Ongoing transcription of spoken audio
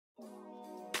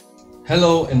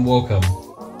Hello and welcome.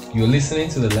 You're listening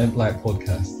to the Lamplight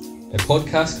Podcast, a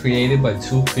podcast created by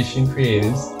two Christian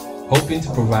creators, hoping to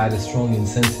provide a strong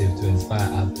incentive to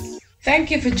inspire others.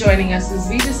 Thank you for joining us as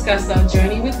we discuss our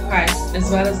journey with Christ as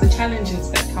well as the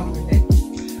challenges that come with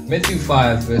it. Matthew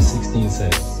 5 verse 16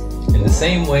 says, "In the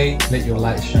same way, let your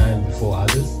light shine before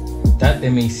others, that they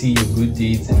may see your good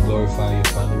deeds and glorify your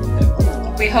Father in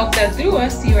heaven." We hope that through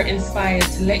us you are inspired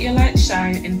to let your light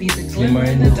shine and be the glimmer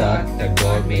in the dark that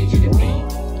God made you to be.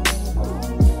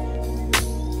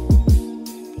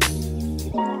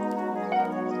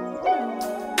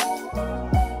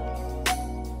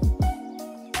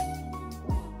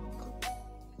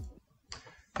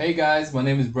 Hey guys, my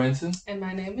name is Brenton, And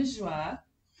my name is Joa.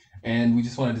 and we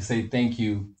just wanted to say thank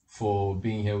you for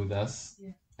being here with us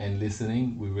Yeah. and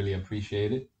listening. We really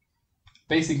appreciate it.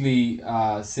 Basically,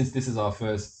 since this is our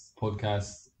first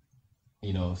podcast,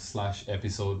 slash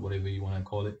episode, whatever you want to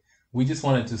call it, we just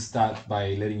wanted to start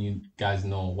by letting you guys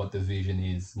know what the vision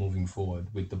is moving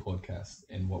forward with the podcast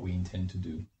and what we intend to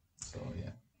do. So,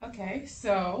 yeah. Okay,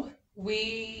 so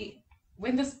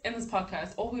in this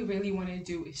podcast, all we really want to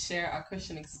do is share our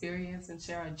Christian experience and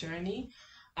share our journey.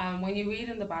 When you read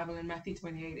in the Bible in Matthew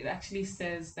 28, it actually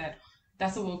says that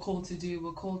that's what we're called to do.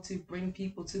 We're called to bring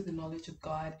people to the knowledge of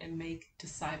God and make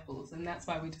disciples. And that's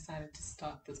why we decided to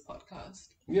start this podcast.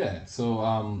 Yeah. So,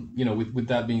 with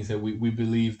that being said, we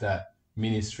believe that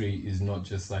ministry is not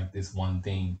just like this one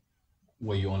thing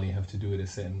where you only have to do it a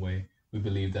certain way. We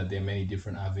believe that there are many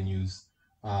different avenues.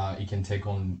 It can take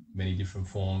on many different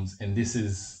forms. And this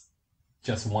is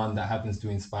just one that happens to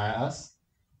inspire us.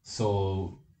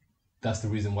 So that's the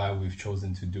reason why we've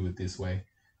chosen to do it this way.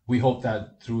 We hope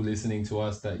that through listening to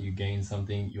us that you gain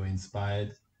something, you're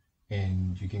inspired,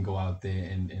 and you can go out there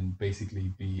and basically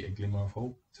be a glimmer of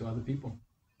hope to other people.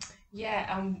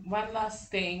 Yeah, one last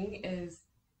thing is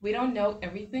we don't know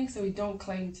everything, so we don't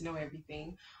claim to know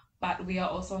everything, but we are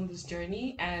also on this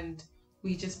journey and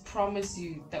we just promise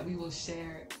you that we will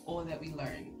share all that we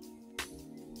learn.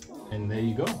 And there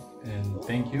you go. And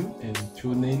thank you, and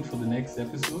tune in for the next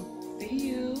episode. See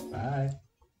you. Bye.